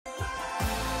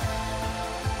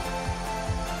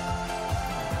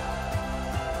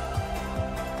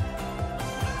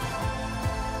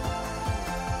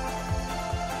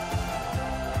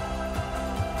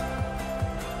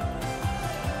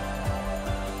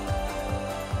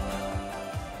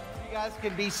guys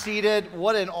can be seated.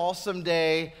 What an awesome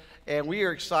day. And we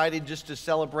are excited just to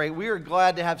celebrate. We are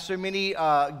glad to have so many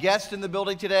guests in the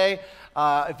building today.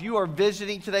 If you are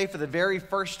visiting today for the very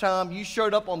first time, you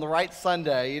showed up on the right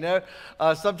Sunday. You know,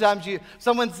 someone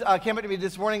came up to me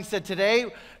this morning and said, today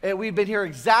we've been here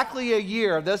exactly a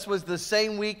year. This was the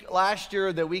same week last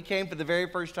year that we came for the very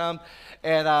first time.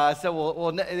 And I said,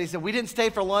 well, they said, we didn't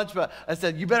stay for lunch, but I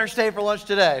said, you better stay for lunch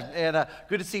today. And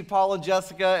good to see Paul and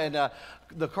Jessica and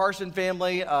the Carson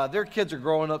family. Their kids are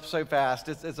growing up so fast.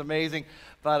 It's amazing.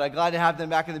 But glad to have them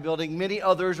back in the building. Many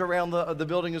others around the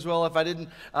building as well. If I didn't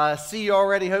see you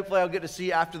already, hopefully I'll get to see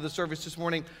you after the service this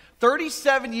morning.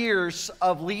 37 years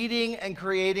of leading and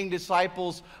creating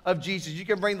disciples of Jesus. You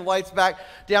can bring the lights back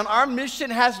down. Our mission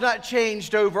has not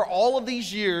changed over all of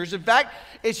these years. In fact,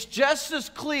 it's just as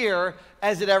clear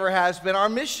as it ever has been. Our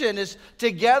mission is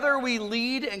together we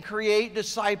lead and create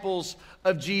disciples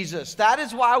of Jesus. That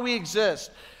is why we exist.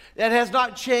 That has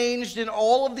not changed in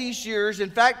all of these years.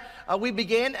 In fact, we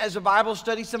began as a Bible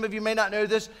study. Some of you may not know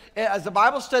this, as a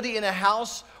Bible study in a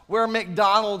house where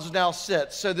McDonald's now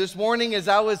sits. So this morning, as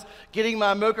I was getting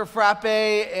my mocha frappe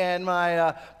and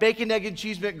my bacon, egg, and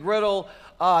cheese McGriddle,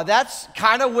 that's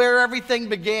kind of where everything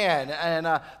began,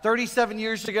 and 37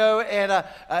 years ago, and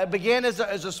it began as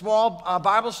a small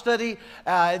Bible study,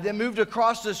 then moved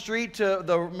across the street to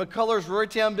the McCullers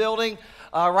Ruritown building,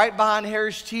 right behind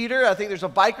Harris Teeter. I think there's a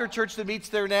biker church that meets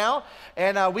there now,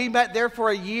 and we met there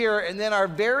for a year, and then our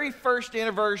very first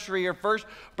anniversary, or first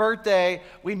birthday,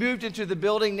 we moved into the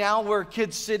building now where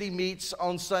Kids City meets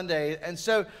on Sunday. And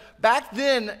so back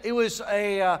then, it was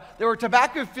there were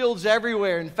tobacco fields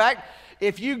everywhere. In fact,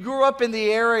 if you grew up in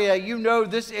the area, you know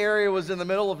this area was in the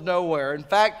middle of nowhere. In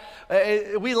fact,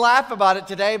 we laugh about it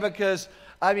today because,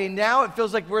 I mean, now it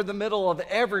feels like we're in the middle of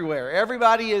everywhere.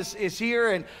 Everybody is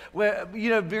here, and, you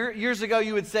know, years ago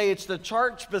you would say it's the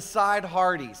church beside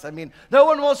Hardee's. I mean, no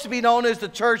one wants to be known as the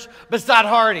church beside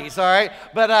Hardee's, all right?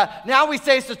 But now we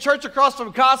say it's the church across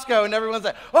from Costco, and everyone's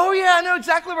like, oh yeah, I know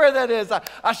exactly where that is.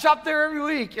 I shop there every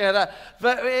week. And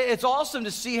but it's awesome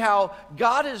to see how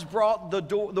God has brought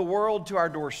the world to our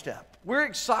doorstep. We're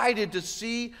excited to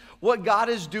see what God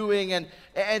is doing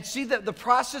and see that the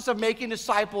process of making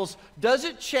disciples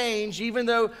doesn't change even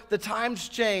though the times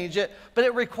change, but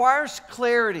it requires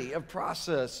clarity of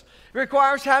process. It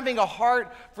requires having a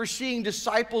heart for seeing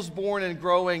disciples born and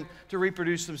growing to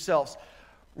reproduce themselves.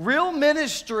 Real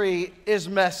ministry is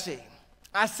messy.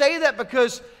 I say that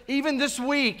because even this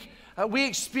week we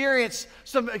experienced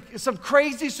some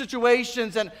crazy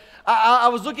situations, and I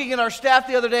was looking at our staff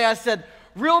the other day. I said,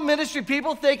 real ministry,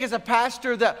 people think as a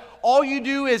pastor that all you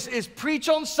do is preach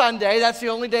on Sunday. That's the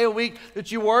only day a week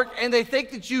that you work. And they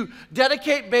think that you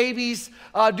dedicate babies,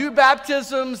 do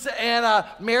baptisms, and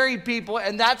marry people.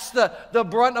 And that's the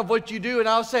brunt of what you do. And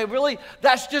I'll say, really,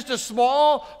 that's just a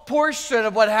small portion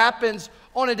of what happens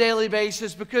on a daily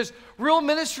basis, because real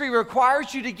ministry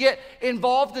requires you to get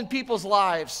involved in people's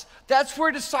lives. That's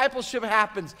where discipleship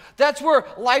happens. That's where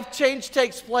life change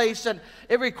takes place, and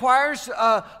it requires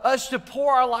us to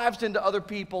pour our lives into other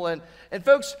people. And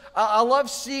folks, I love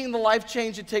seeing the life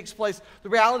change that takes place. The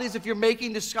reality is, if you're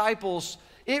making disciples,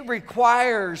 it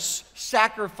requires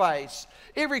sacrifice.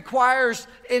 It requires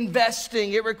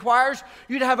investing. It requires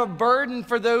you to have a burden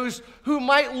for those who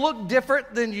might look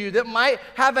different than you, that might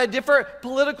have a different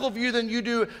political view than you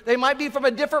do. They might be from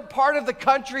a different part of the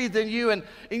country than you. And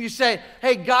you say,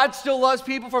 hey, God still loves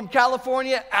people from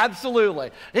California?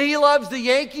 Absolutely. He loves the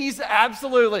Yankees?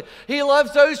 Absolutely. He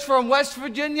loves those from West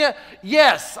Virginia?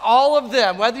 Yes, all of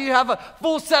them. Whether you have a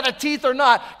full set of teeth or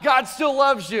not, God still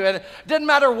loves you. And it doesn't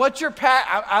matter what your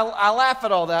I laugh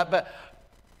at all that, but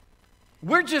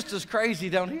we're just as crazy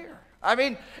down here. I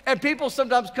mean, and people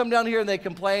sometimes come down here and they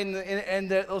complain, and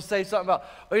they'll say something about,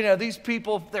 well, you know, these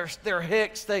people, they're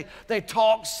hicks, they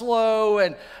talk slow,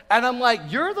 and I'm like,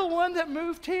 you're the one that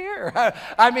moved here.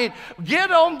 I mean, get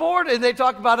on board. And they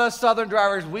talk about us Southern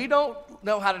drivers. We don't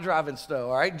know how to drive in snow,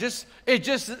 all right?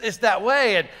 It's that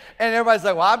way. And everybody's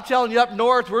like, well, I'm telling you, up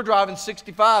north, we're driving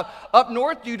 65. Up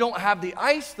north, you don't have the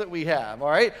ice that we have, all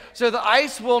right? So the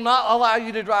ice will not allow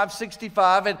you to drive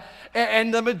 65.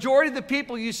 And the majority of the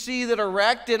people you see that are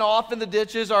wrecked and off in the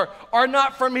ditches are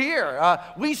not from here.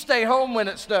 We stay home when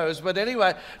it snows. But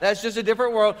anyway, that's just a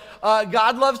different world.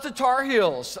 God loves the Tar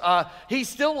Heels. I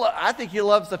think he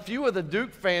loves a few of the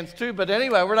Duke fans too. But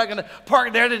anyway, we're not going to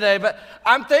park there today. But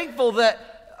I'm thankful that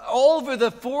over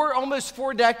the almost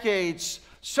 4 decades,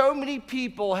 so many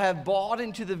people have bought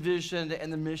into the vision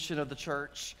and the mission of the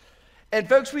church. And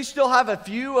folks, we still have a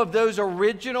few of those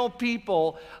original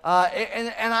people,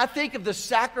 and I think of the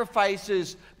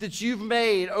sacrifices that you've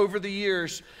made over the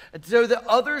years so that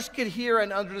others could hear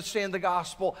and understand the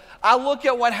gospel. I look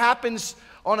at what happens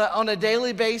on a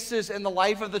daily basis in the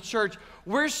life of the church.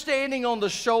 We're standing on the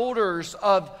shoulders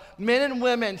of men and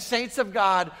women, saints of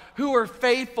God, who are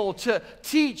faithful to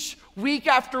teach week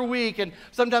after week. And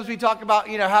sometimes we talk about,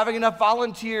 having enough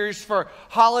volunteers for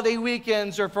holiday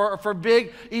weekends or for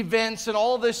big events and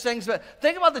all of those things. But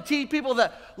think about the people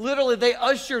that literally they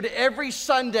ushered every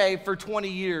Sunday for 20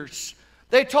 years.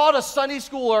 They taught a Sunday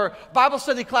school or Bible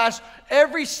study class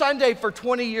every Sunday for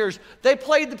 20 years. They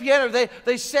played the piano.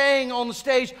 They sang on the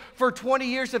stage for 20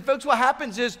 years. And folks, what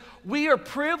happens is we are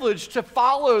privileged to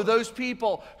follow those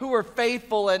people who are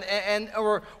faithful and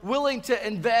are willing to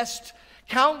invest.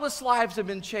 Countless lives have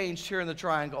been changed here in the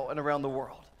Triangle and around the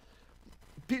world.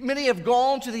 Many have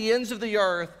gone to the ends of the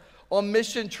earth on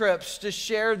mission trips to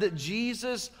share that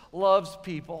Jesus loves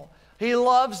people. He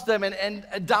loves them and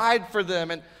died for them.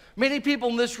 And many people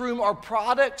in this room are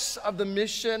products of the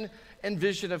mission and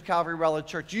vision of Calvary Raleigh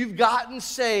Church. You've gotten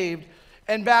saved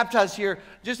and baptized here.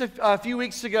 Just a few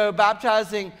weeks ago,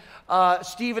 baptizing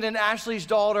Stephen and Ashley's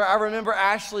daughter. I remember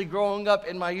Ashley growing up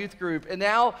in my youth group, and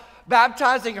now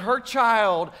baptizing her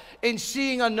child and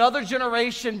seeing another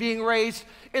generation being raised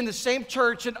in the same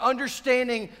church and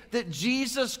understanding that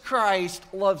Jesus Christ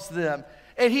loves them.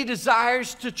 And he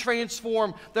desires to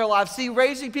transform their lives. See,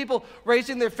 raising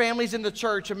their families in the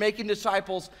church and making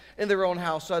disciples in their own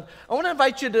house. So I want to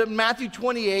invite you to Matthew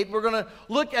 28. We're going to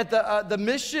look at the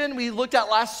mission we looked at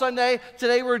last Sunday.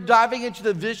 Today we're diving into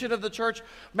the vision of the church.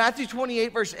 Matthew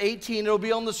 28, verse 18. It'll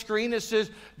be on the screen. It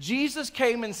says, Jesus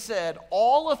came and said,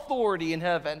 all authority in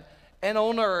heaven and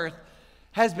on earth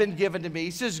has been given to me.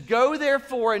 He says, go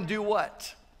therefore and do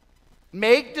what?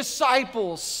 Make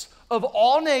disciples of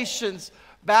all nations,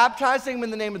 baptizing them in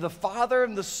the name of the Father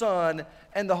and the Son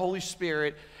and the Holy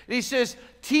Spirit. And he says,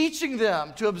 teaching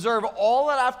them to observe all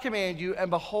that I've commanded you, and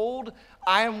behold,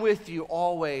 I am with you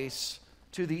always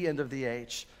to the end of the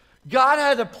age. God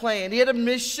had a plan. He had a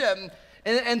mission.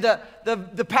 And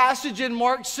the passage in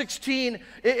Mark 16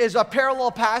 is a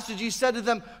parallel passage. He said to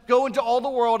them, go into all the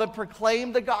world and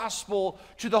proclaim the gospel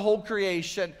to the whole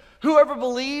creation. Whoever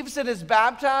believes and is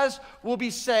baptized will be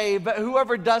saved, but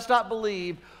whoever does not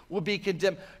believe will be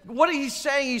condemned. What he's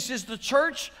saying, he says the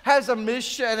church has a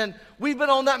mission, and we've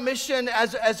been on that mission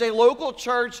as a local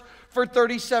church for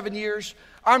 37 years.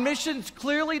 Our mission's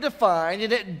clearly defined,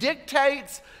 and it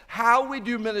dictates how we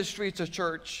do ministry as a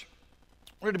church.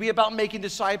 We're going to be about making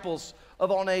disciples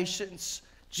of all nations.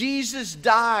 Jesus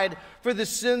died for the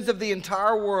sins of the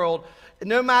entire world,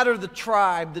 no matter the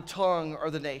tribe, the tongue, or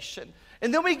the nation.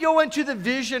 And then we go into the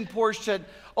vision portion.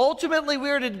 Ultimately,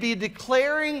 we are to be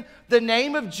declaring the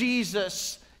name of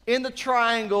Jesus in the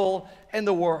Triangle and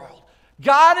the world.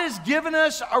 God has given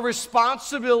us a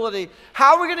responsibility.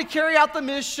 How are we going to carry out the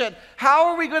mission? How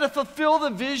are we going to fulfill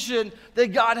the vision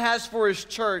that God has for His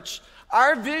church?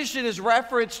 Our vision is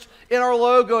referenced in our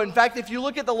logo. In fact, if you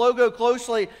look at the logo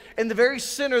closely, in the very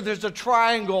center, there's a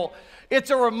triangle.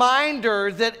 It's a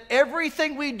reminder that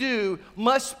everything we do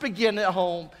must begin at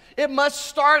home. It must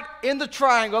start in the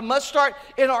Triangle. It must start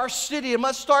in our city. It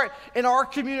must start in our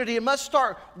community. It must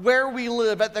start where we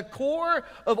live. At the core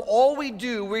of all we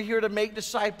do, we're here to make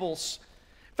disciples.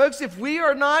 Folks, if we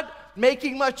are not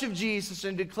making much of Jesus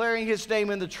and declaring His name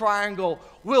in the Triangle,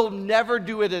 we'll never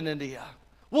do it in India.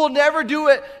 We'll never do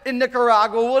it in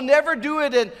Nicaragua. We'll never do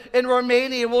it in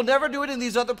Romania. We'll never do it in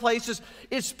these other places.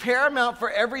 It's paramount for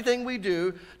everything we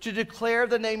do to declare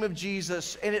the name of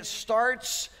Jesus, and it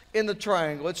starts in the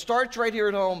Triangle. It starts right here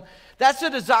at home. That's the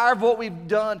desire of what we've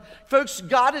done. Folks,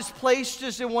 God has placed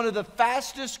us in one of the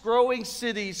fastest growing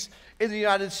cities in the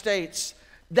United States.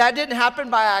 That didn't happen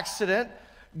by accident.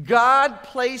 God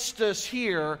placed us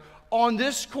here on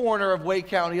this corner of Wake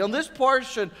County, on this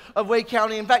portion of Wake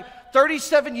County. In fact,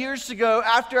 37 years ago,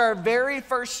 after our very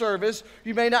first service,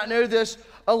 you may not know this,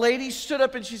 a lady stood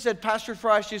up and she said, Pastor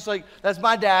Frye, she's like, that's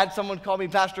my dad. Someone called me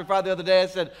Pastor Frye the other day. I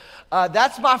said,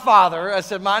 that's my father. I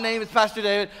said, my name is Pastor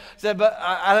David. I said, but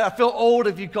I feel old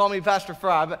if you call me Pastor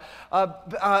Frye.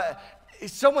 But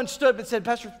someone stood up and said,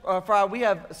 Pastor Frye, we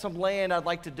have some land I'd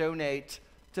like to donate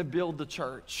to build the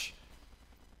church.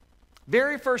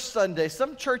 Very first Sunday,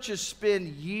 some churches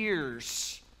spend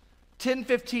years, 10,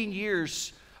 15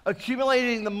 years,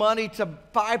 accumulating the money to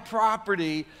buy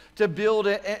property to build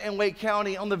it in Wake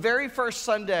County. On the very first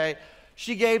Sunday,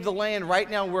 she gave the land right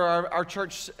now where our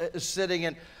church is sitting.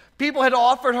 And people had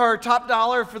offered her top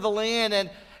dollar for the land,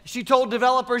 and she told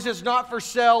developers it's not for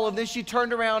sale. And then she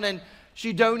turned around and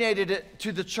she donated it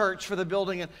to the church for the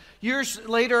building. And years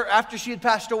later, after she had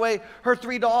passed away, her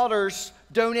 3 daughters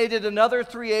donated another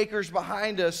 3 acres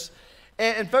behind us.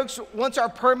 And folks, once our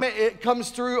permit comes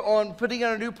through on putting in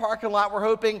a new parking lot, we're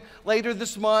hoping later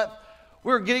this month,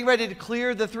 we're getting ready to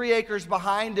clear the 3 acres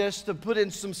behind us to put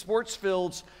in some sports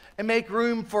fields and make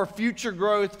room for future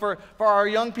growth for our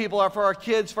young people, for our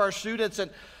kids, for our students.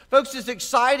 And folks, it's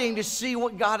exciting to see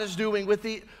what God is doing with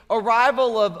the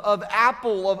arrival of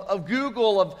Apple, of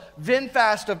Google, of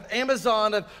VinFast, of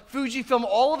Amazon, of Fujifilm,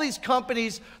 all of these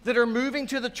companies that are moving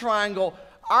to the Triangle.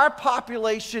 Our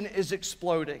population is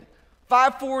exploding.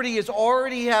 540 is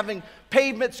already having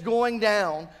pavements going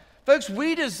down. Folks,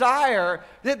 we desire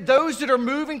that those that are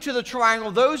moving to the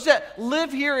Triangle, those that live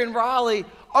here in Raleigh,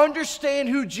 understand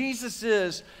who Jesus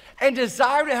is and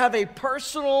desire to have a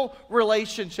personal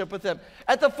relationship with him.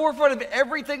 At the forefront of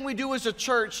everything we do as a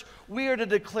church, we are to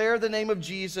declare the name of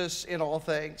Jesus in all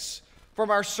things. From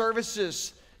our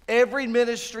services, every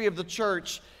ministry of the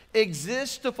church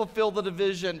exists to fulfill the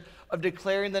division of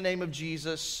declaring the name of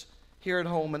Jesus here at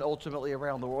home and ultimately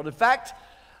around the world. In fact,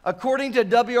 according to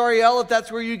WRAL, if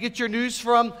that's where you get your news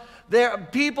from,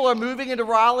 people are moving into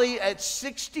Raleigh at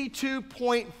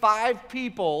 62.5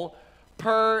 people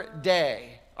per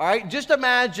day. All right, just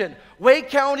imagine,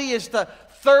 Wake County is the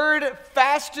 3rd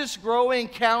fastest growing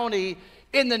county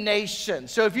in the nation.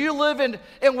 So if you live in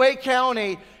Wake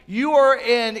County, you are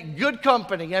in good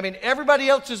company. I mean, everybody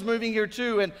else is moving here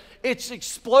too, and it's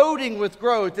exploding with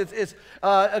growth. It's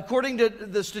according to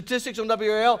the statistics on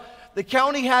WRAL, the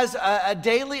county has a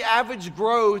daily average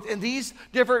growth in these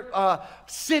different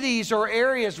cities or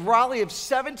areas. Raleigh of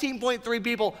 17.3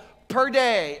 people per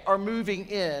day are moving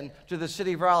in to the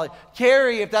city of Raleigh.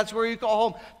 Cary, if that's where you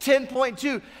call home,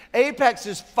 10.2. Apex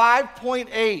is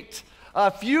 5.8.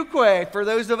 Fuquay, for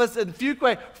those of us in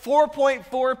Fuquay,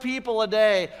 4.4 people a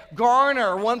day.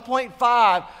 Garner,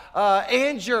 1.5.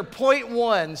 Angier,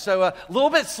 0.1. So a little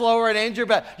bit slower in Angier,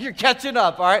 but you're catching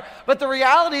up, all right? But the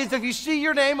reality is, if you see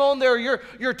your name on there,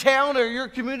 your town or your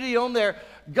community on there,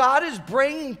 God is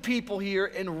bringing people here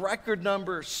in record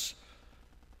numbers.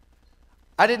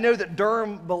 I didn't know that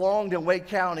Durham belonged in Wake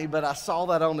County, but I saw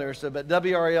that on there. But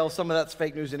WRAL, some of that's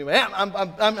fake news anyway.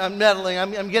 I'm meddling.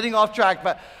 I'm getting off track.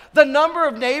 But the number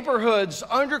of neighborhoods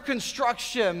under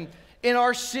construction in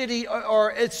our city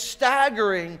it's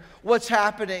staggering what's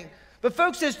happening. But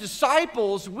folks, as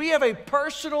disciples, we have a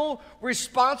personal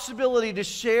responsibility to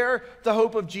share the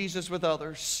hope of Jesus with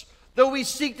others. Though we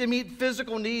seek to meet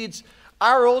physical needs,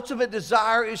 our ultimate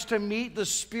desire is to meet the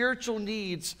spiritual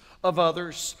needs of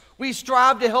others. We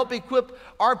strive to help equip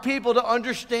our people to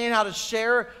understand how to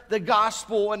share the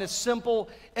gospel in a simple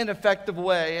and effective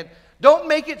way. And don't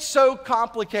make it so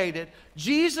complicated.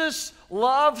 Jesus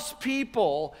loves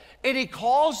people, and he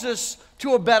calls us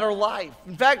to a better life.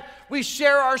 In fact, we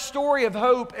share our story of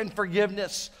hope and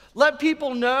forgiveness. Let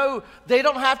people know they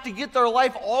don't have to get their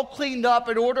life all cleaned up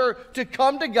in order to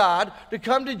come to God, to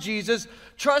come to Jesus.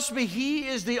 Trust me, he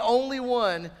is the only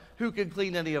one who can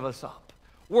clean any of us up.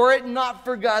 Were it not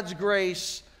for God's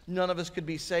grace, none of us could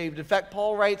be saved. In fact,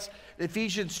 Paul writes in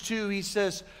Ephesians 2, he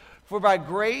says, "For by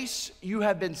grace you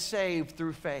have been saved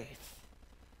through faith.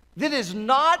 That is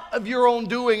not of your own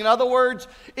doing." In other words,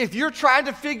 if you're trying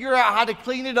to figure out how to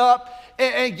clean it up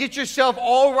and get yourself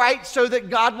all right so that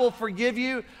God will forgive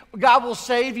you, God will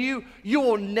save you, you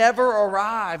will never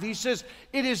arrive. He says,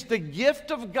 it is the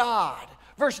gift of God.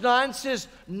 Verse 9 says,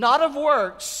 not of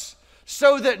works,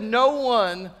 so that no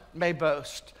one may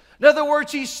boast. In other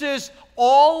words, he says,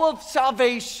 all of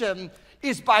salvation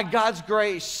is by God's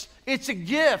grace. It's a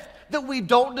gift that we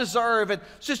don't deserve. And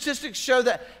statistics show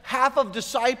that half of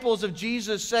disciples of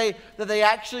Jesus say that they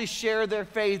actually share their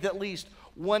faith at least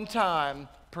one time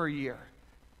per year.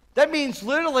 That means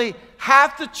literally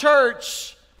half the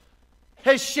church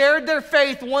has shared their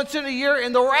faith once in a year,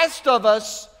 and the rest of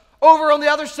us over on the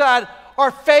other side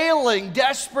are failing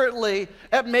desperately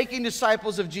at making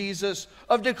disciples of Jesus,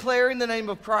 of declaring the name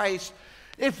of Christ.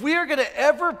 If we are going to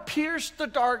ever pierce the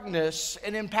darkness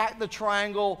and impact the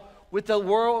Triangle with the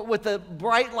world, with the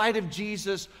bright light of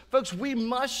Jesus, folks, we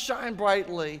must shine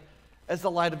brightly as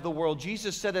the light of the world.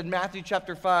 Jesus said in Matthew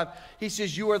chapter 5, he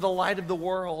says, "You are the light of the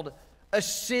world. A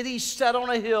city set on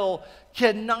a hill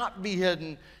cannot be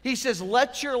hidden." He says,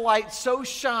 "Let your light so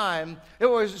shine."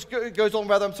 It goes on,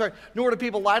 rather, nor do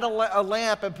people light a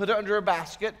lamp and put it under a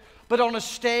basket, but on a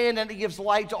stand, and it gives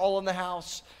light to all in the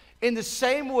house. In the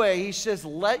same way, he says,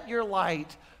 let your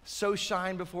light so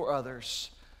shine before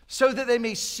others, so that they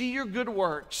may see your good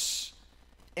works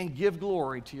and give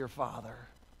glory to your Father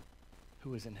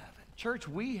who is in heaven. Church,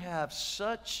 we have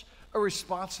such a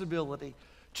responsibility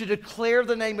to declare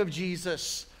the name of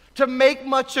Jesus, to make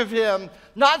much of him,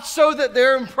 not so that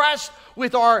they're impressed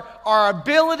with our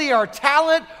ability, our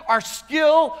talent, our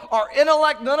skill, our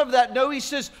intellect, none of that. No, he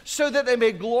says, so that they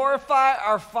may glorify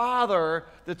our Father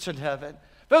that's in heaven.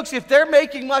 Folks, if they're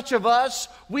making much of us,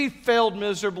 we've failed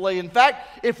miserably. In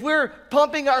fact, if we're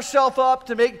pumping ourselves up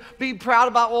to be proud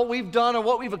about what we've done or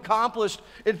what we've accomplished,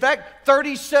 in fact,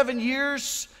 37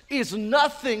 years is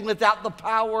nothing without the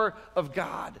power of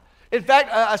God. In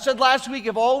fact, I said last week,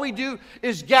 if all we do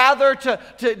is gather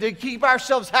to keep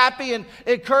ourselves happy and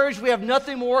encouraged, we have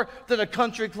nothing more than a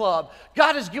country club.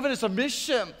 God has given us a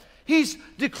mission. He's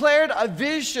declared a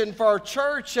vision for our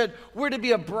church, and we're to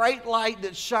be a bright light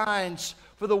that shines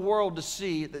for the world to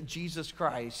see that Jesus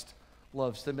Christ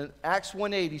loves them. In Acts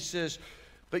 1:8, he says,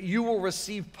 but you will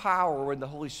receive power when the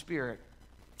Holy Spirit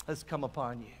has come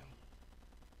upon you.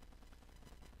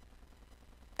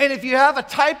 And if you have a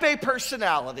type A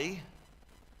personality,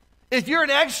 if you're an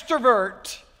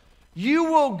extrovert, you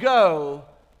will go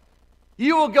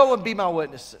and be my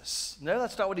witnesses. No,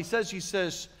 that's not what he says. He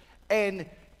says, and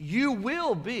you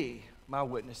will be my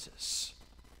witnesses.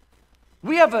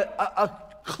 We have a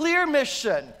clear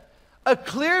mission, a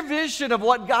clear vision of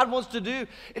what God wants to do.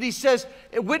 And he says,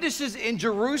 witnesses in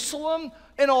Jerusalem,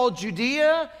 in all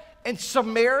Judea, and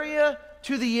Samaria,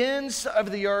 to the ends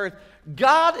of the earth.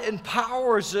 God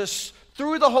empowers us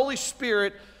through the Holy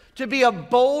Spirit to be a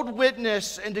bold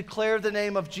witness and declare the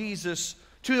name of Jesus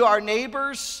to our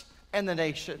neighbors and the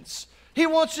nations. He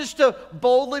wants us to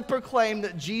boldly proclaim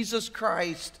that Jesus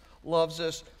Christ loves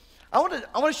us. I want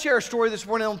to share a story this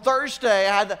morning. On Thursday,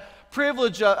 I had the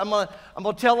privilege of, I'm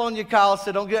going to tell on you, Kyle,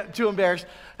 so don't get too embarrassed.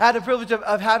 I had the privilege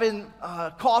of having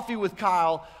coffee with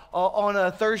Kyle on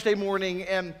a Thursday morning,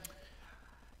 and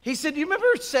he said, do you remember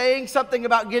saying something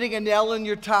about getting a nail in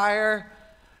your tire?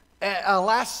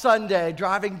 Last Sunday,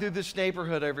 driving through this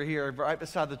neighborhood over here, right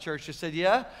beside the church, he said,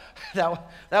 yeah, that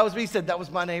was me. He said, that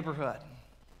was my neighborhood.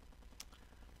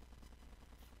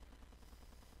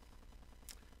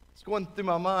 It's going through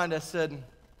my mind. I said,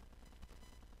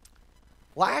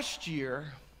 last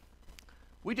year,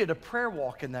 we did a prayer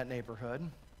walk in that neighborhood.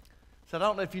 I said, I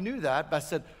don't know if you knew that, but I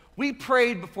said, we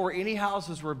prayed before any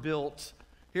houses were built.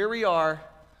 Here we are.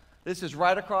 This is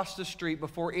right across the street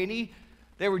before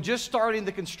they were just starting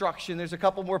the construction. There's a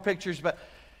couple more pictures, but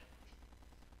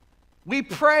we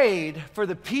prayed for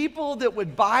the people that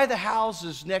would buy the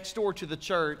houses next door to the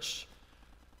church.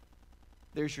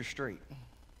 There's your street.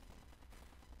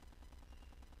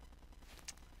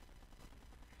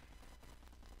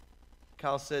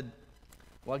 Kyle said,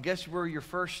 well, I guess we're your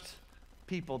first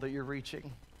people that you're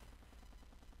reaching.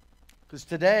 Because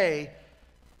today,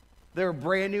 there are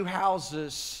brand new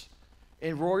houses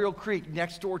in Royal Creek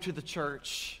next door to the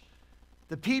church.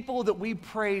 The people that we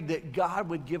prayed that God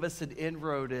would give us an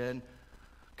inroad in,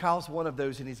 Kyle's one of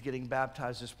those, and he's getting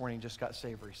baptized this morning, just got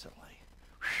saved recently.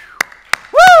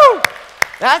 Woo!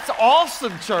 That's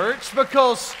awesome, church,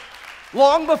 because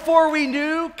long before we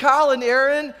knew Kyle and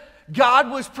Aaron,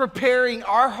 God was preparing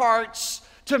our hearts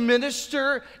to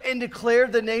minister and declare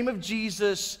the name of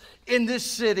Jesus in this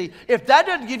city. If that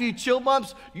doesn't give you chill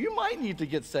bumps, you might need to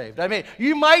get saved. I mean,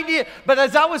 you might need. But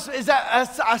as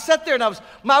I sat there and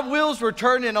my wheels were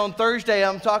turning on Thursday.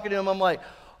 I'm talking to him. I'm like,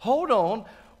 hold on.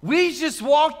 We just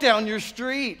walked down your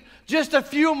street just a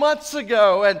few months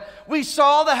ago, and we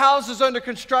saw the houses under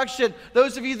construction.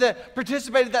 Those of you that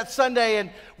participated that Sunday,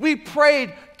 and we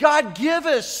prayed, God, give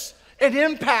us an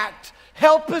impact.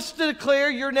 Help us to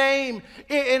declare your name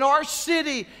in our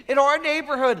city, in our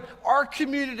neighborhood, our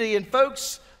community. And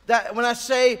folks, that when I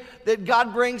say that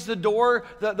God brings the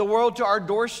world to our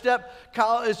doorstep,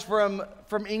 Kyle is from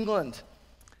England.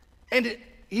 And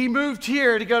he moved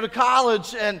here to go to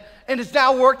college and is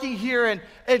now working here.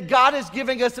 And God is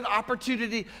giving us an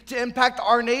opportunity to impact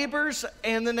our neighbors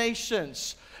and the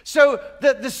nations. So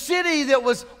the city that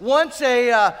was once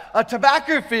a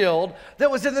tobacco field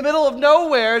that was in the middle of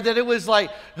nowhere, that it was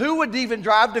like, who would even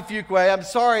drive to Fuquay? I'm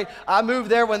sorry, I moved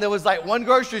there when there was like one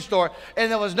grocery store,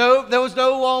 and there was no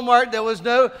Walmart, there was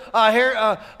no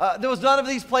there was none of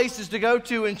these places to go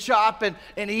to and shop and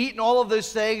eat and all of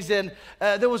those things, and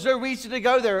there was no reason to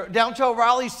go there. Downtown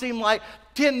Raleigh seemed like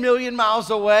 10 million miles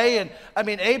away, and I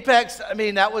mean Apex, I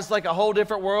mean that was like a whole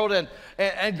different world, and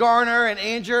Garner and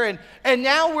Anger, and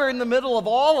now we're in the middle of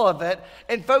all of it,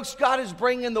 and folks, God is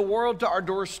bringing the world to our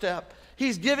doorstep.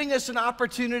 He's giving us an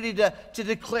opportunity to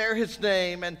declare His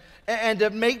name and to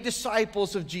make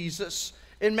disciples of Jesus.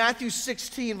 In Matthew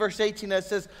 16, verse 18, it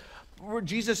says,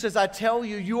 Jesus says, I tell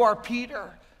you, you are Peter.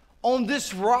 On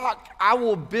this rock I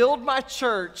will build my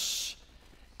church,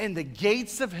 and the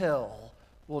gates of hell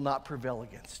will not prevail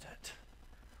against it.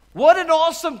 What an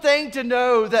awesome thing to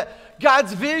know that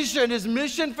God's vision, His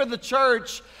mission for the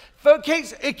church, folks,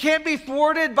 it can't be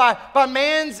thwarted by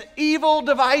man's evil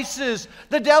devices.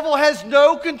 The devil has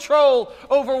no control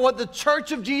over what the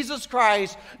church of Jesus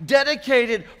Christ,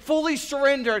 dedicated, fully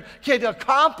surrendered, can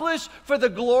accomplish for the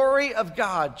glory of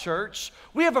God, church.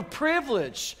 We have a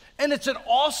privilege, and it's an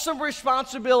awesome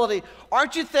responsibility.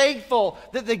 Aren't you thankful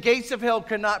that the gates of hell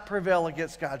cannot prevail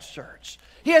against God's church?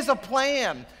 He has a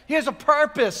plan. He has a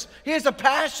purpose. He has a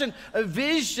passion, a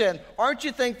vision. Aren't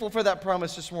you thankful for that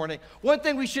promise this morning? One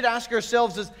thing we should ask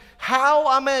ourselves is,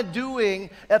 how am I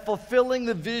doing at fulfilling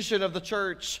the vision of the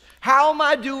church? How am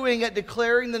I doing at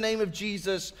declaring the name of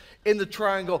Jesus in the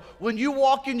triangle? When you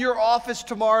walk in your office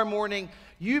tomorrow morning,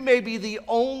 you may be the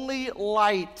only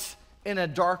light in a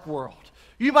dark world.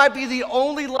 You might be the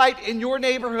only light in your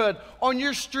neighborhood, on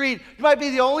your street. You might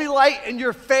be the only light in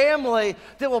your family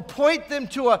that will point them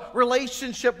to a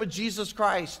relationship with Jesus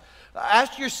Christ.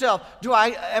 Ask yourself,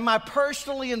 am I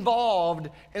personally involved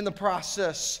in the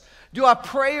process? Do I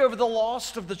pray over the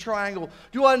lost of the triangle?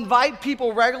 Do I invite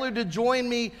people regularly to join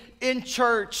me in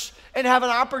church and have an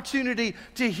opportunity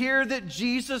to hear that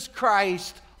Jesus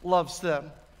Christ loves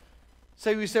them?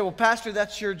 So we say, well, Pastor,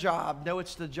 that's your job. No,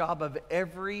 it's the job of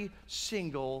every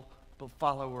single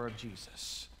follower of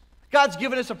Jesus. God's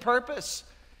given us a purpose.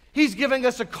 He's giving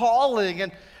us a calling.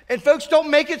 And folks,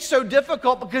 don't make it so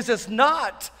difficult, because it's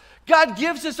not. God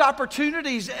gives us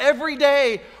opportunities every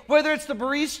day, whether it's the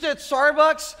barista at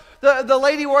Starbucks, the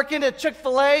lady working at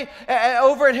Chick-fil-A,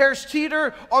 over at Harris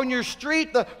Teeter, on your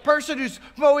street, the person who's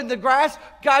mowing the grass.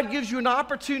 God gives you an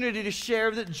opportunity to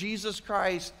share that Jesus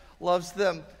Christ loves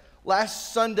them.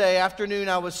 Last Sunday afternoon,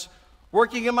 I was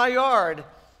working in my yard.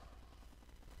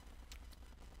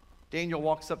 Daniel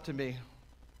walks up to me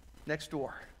next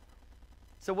door.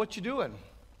 So, what you doing?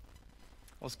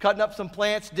 I was cutting up some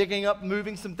plants, digging up,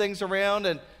 moving some things around,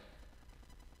 and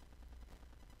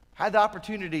had the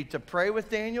opportunity to pray with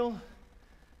Daniel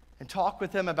and talk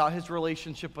with him about his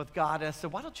relationship with God. And I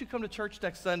said, why don't you come to church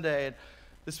next Sunday? And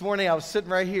this morning, I was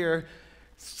sitting right here.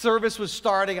 Service was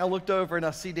starting. I looked over and I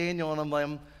see Daniel, and I'm like,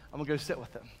 I'm going to go sit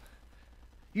with him.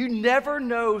 You never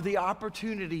know the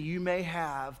opportunity you may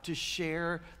have to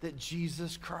share that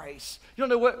Jesus Christ. You don't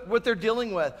know what they're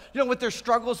dealing with. You don't know what their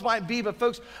struggles might be. But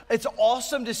folks, it's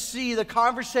awesome to see the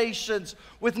conversations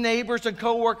with neighbors and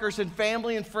coworkers and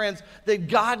family and friends that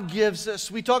God gives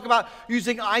us. We talk about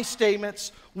using I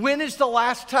statements. When is the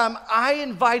last time I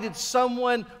invited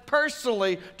someone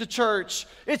personally to church?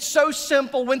 It's so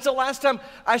simple. When's the last time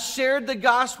I shared the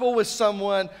gospel with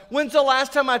someone? When's the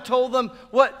last time I told them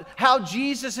how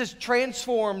Jesus has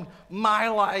transformed my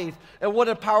life? And what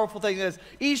a powerful thing it is.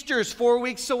 Easter is 4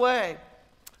 weeks away.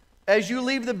 As you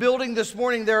leave the building this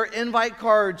morning, there are invite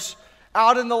cards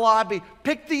out in the lobby.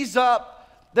 Pick these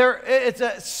up. It's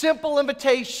a simple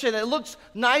invitation. It looks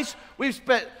nice. We've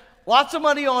spent lots of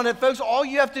money on it, folks. All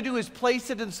you have to do is place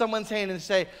it in someone's hand and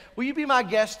say, will you be my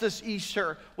guest this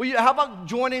Easter? How about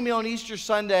joining me on Easter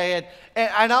Sunday?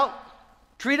 And I'll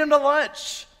treat them to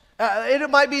lunch. It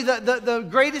might be the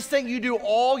greatest thing you do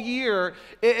all year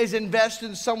is invest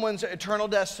in someone's eternal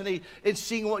destiny and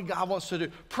seeing what God wants to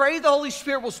do. Pray the Holy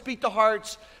Spirit will speak to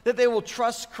hearts, that they will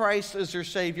trust Christ as their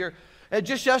Savior. And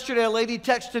just yesterday, a lady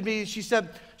texted me. She said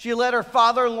she led her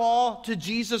father-in-law to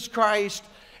Jesus Christ.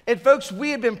 And folks,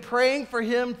 we have been praying for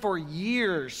him for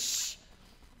years.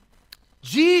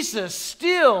 Jesus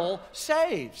still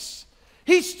saves.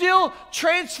 He still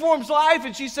transforms life.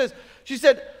 And she said,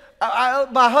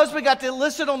 my husband got to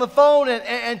listen on the phone,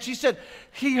 and she said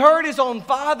he heard his own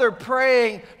father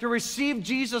praying to receive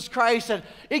Jesus Christ. And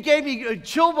it gave me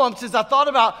chill bumps as I thought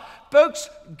about, folks,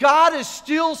 God is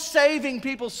still saving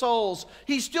people's souls.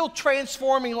 He's still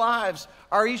transforming lives.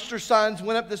 Our Easter signs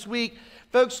went up this week.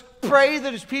 Folks, pray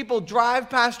that as people drive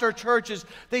past our churches,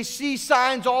 they see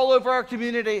signs all over our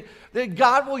community, that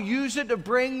God will use it to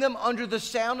bring them under the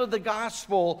sound of the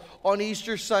gospel on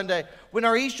Easter Sunday. When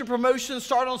our Easter promotions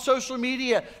start on social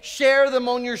media, share them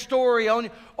on your story, on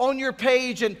your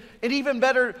page, and even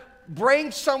better,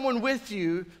 bring someone with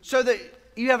you so that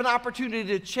you have an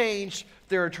opportunity to change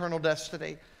their eternal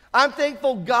destiny. I'm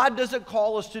thankful God doesn't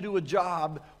call us to do a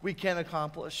job we can't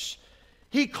accomplish.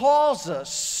 He calls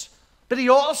us, but He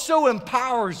also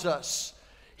empowers us.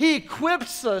 He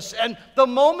equips us. And the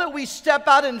moment we step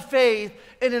out in faith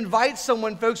and invite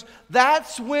someone, folks,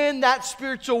 that's when that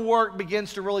spiritual work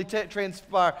begins to really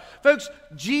transpire. Folks,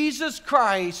 Jesus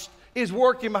Christ is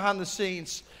working behind the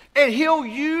scenes. And He'll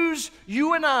use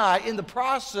you and I in the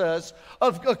process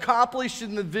of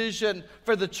accomplishing the vision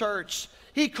for the church.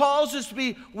 He calls us to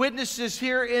be witnesses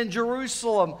here in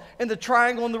Jerusalem, in the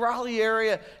Triangle, in the Raleigh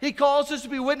area. He calls us to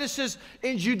be witnesses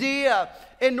in Judea,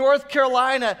 in North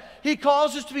Carolina. He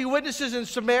calls us to be witnesses in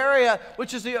Samaria,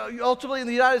 which is ultimately in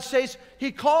the United States.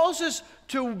 He calls us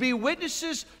to be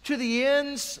witnesses to the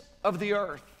ends of the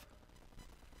earth.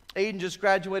 Aiden just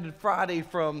graduated Friday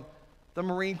from the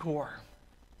Marine Corps.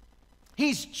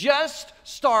 He's just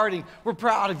starting. We're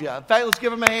proud of you. In fact, let's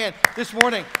give him a hand this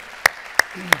morning.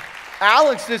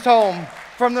 Alex is home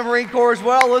from the Marine Corps as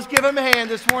well. Let's give him a hand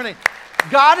this morning.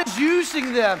 God is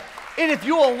using them. And if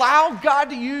you allow God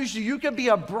to use you, you can be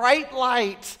a bright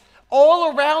light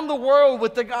all around the world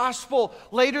with the gospel.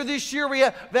 Later this year, we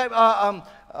have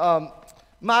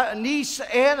my niece,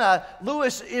 Anna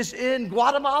Lewis, is in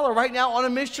Guatemala right now on a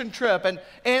mission trip. And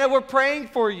Anna, we're praying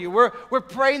for you. We're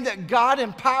praying that God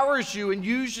empowers you and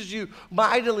uses you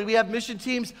mightily. We have mission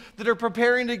teams that are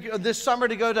preparing this summer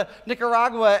to go to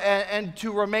Nicaragua and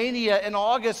to Romania in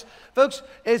August. Folks,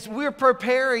 as we're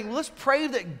preparing, let's pray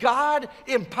that God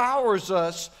empowers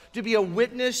us to be a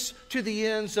witness to the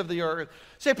ends of the earth.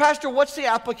 Say, Pastor, what's the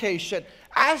application?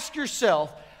 Ask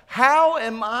yourself, how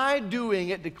am I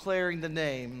doing at declaring the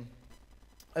name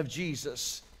of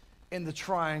Jesus in the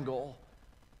Triangle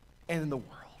and in the world?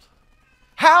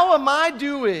 How am I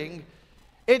doing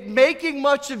at making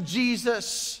much of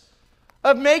Jesus,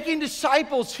 of making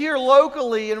disciples here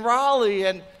locally in Raleigh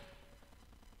and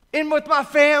with my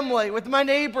family, with my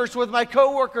neighbors, with my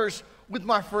coworkers, with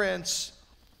my friends?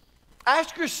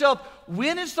 Ask yourself,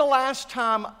 when is the last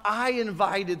time I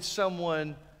invited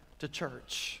someone to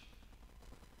church?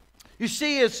 You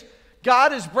see, as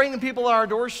God is bringing people on our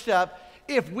doorstep,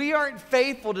 if we aren't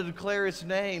faithful to declare His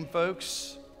name,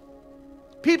 folks,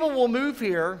 people will move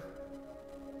here,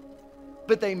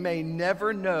 but they may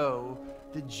never know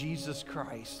that Jesus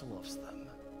Christ loves them.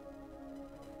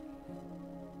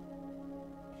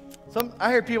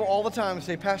 I hear people all the time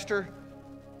say, Pastor,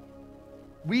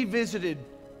 we visited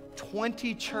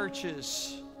 20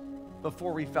 churches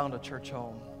before we found a church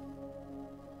home.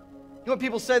 You know what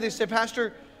people say? They say,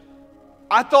 Pastor,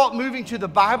 I thought moving to the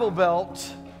Bible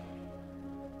Belt,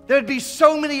 there'd be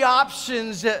so many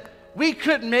options that we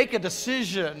couldn't make a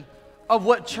decision of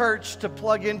what church to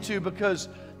plug into because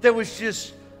there was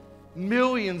just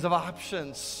millions of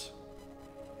options.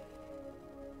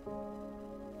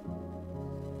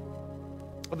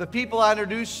 Of the people I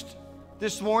introduced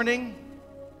this morning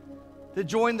that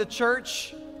joined the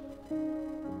church,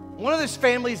 one of those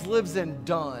families lives in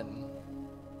Dunn.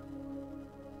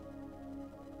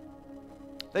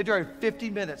 They drove 50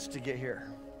 minutes to get here.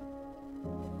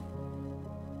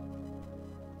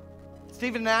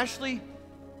 Stephen and Ashley,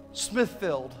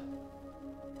 Smithfield.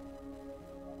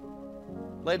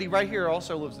 Lady right here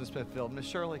also lives in Smithfield, Miss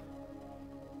Shirley.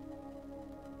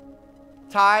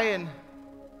 Ty and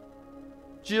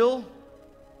Jill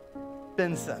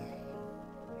Benson.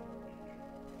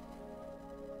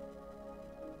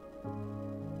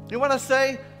 You know what I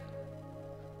say?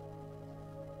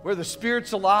 Where the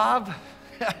Spirit's alive,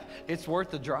 it's worth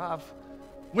the drive.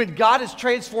 When God is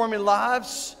transforming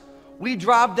lives, we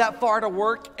drive that far to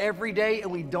work every day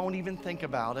and we don't even think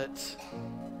about it.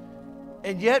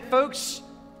 And yet, folks,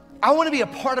 I want to be a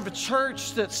part of a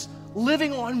church that's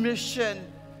living on mission,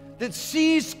 that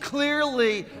sees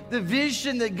clearly the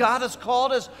vision that God has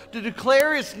called us to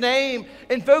declare His name.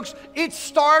 And folks, it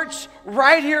starts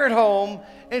right here at home.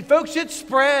 And folks, it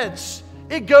spreads.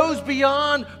 It goes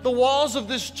beyond the walls of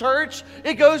this church.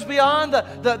 It goes beyond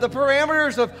the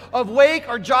parameters of Wake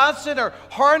or Johnson or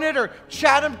Harnett or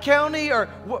Chatham County or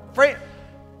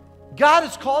God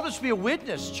has called us to be a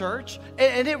witness, church,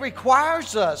 and it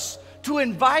requires us to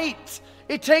invite.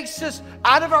 It takes us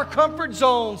out of our comfort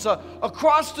zones,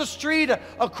 across the street,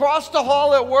 across the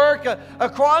hall at work,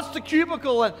 across the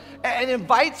cubicle, and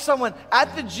invite someone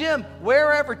at the gym,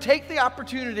 wherever. Take the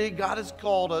opportunity. God has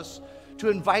called us to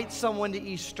invite someone to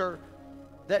Easter,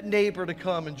 that neighbor to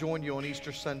come and join you on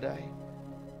Easter Sunday.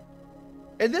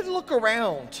 And then look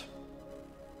around.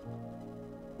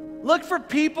 Look for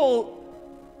people,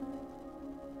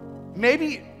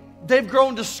 maybe they've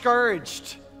grown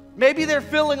discouraged. Maybe they're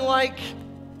feeling like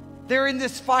they're in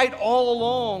this fight all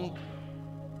along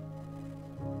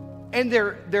and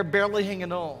they're barely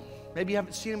hanging on. Maybe you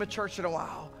haven't seen them at church in a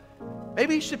while.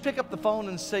 Maybe you should pick up the phone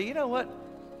and say, you know what?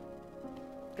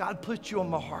 God put you on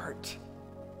my heart.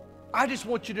 I just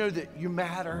want you to know that you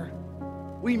matter.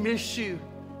 We miss you.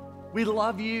 We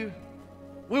love you.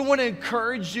 We want to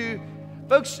encourage you.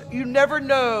 Folks, you never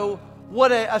know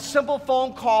what a simple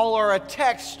phone call or a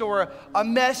text or a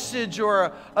message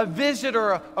or a visit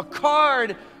or a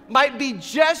card might be,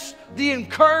 just the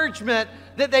encouragement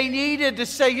that they needed to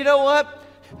say, you know what?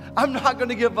 I'm not going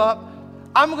to give up.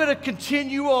 I'm going to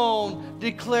continue on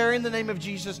declaring the name of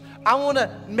Jesus. I want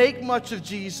to make much of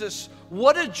Jesus.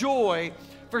 What a joy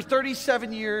for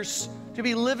 37 years to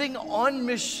be living on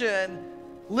mission,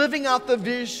 living out the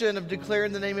vision of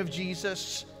declaring the name of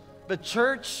Jesus. But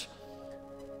church,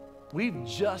 we've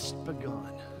just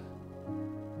begun.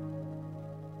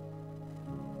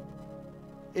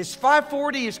 As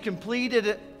 540 is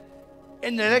completed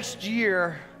in the next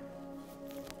year,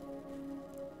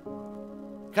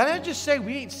 can I just say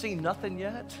we ain't seen nothing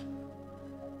yet?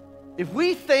 If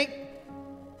we think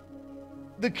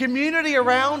the community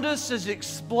around us is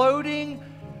exploding,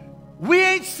 we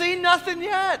ain't seen nothing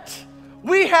yet.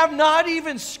 We have not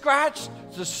even scratched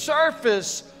the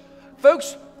surface.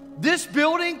 Folks, this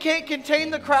building can't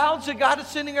contain the crowds that God is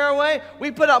sending our way.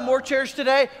 We put out more chairs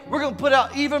today. We're going to put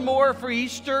out even more for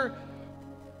Easter.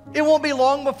 It won't be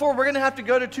long before we're going to have to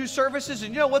go to 2 services.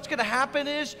 And you know what's going to happen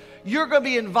is you're going to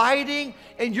be inviting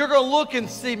and you're going to look and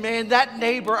see, man, that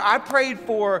neighbor I prayed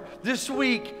for this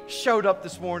week showed up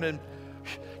this morning.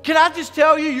 Can I just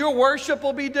tell you, your worship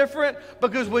will be different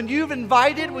because when you've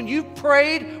invited, when you've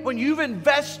prayed, when you've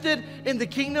invested in the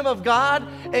kingdom of God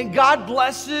and God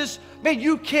blesses, man,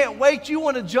 you can't wait. You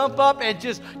want to jump up and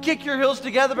just kick your heels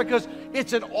together because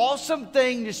it's an awesome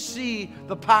thing to see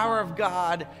the power of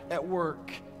God at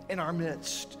work in our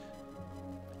midst.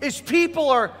 As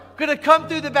people are going to come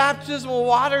through the baptismal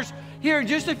waters here in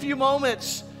just a few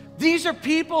moments, these are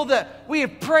people that we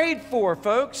have prayed for,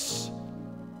 folks.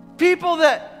 People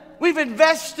that we've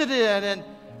invested in, and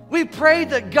we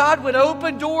prayed that God would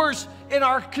open doors in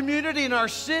our community, in our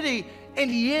city,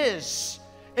 and He is.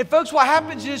 And folks, what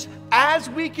happens is as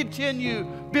we continue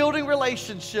building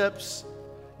relationships,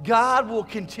 God will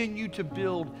continue to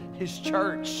build His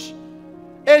church.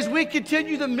 As we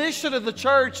continue the mission of the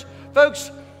church, folks,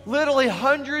 literally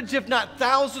hundreds, if not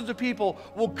thousands of people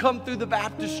will come through the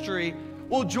baptistry,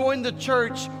 will join the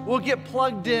church, will get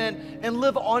plugged in and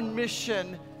live on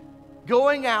mission,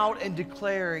 going out and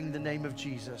declaring the name of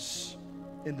Jesus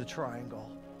in the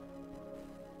triangle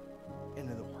and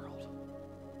in the world.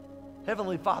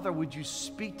 Heavenly Father, would you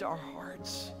speak to our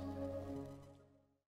hearts?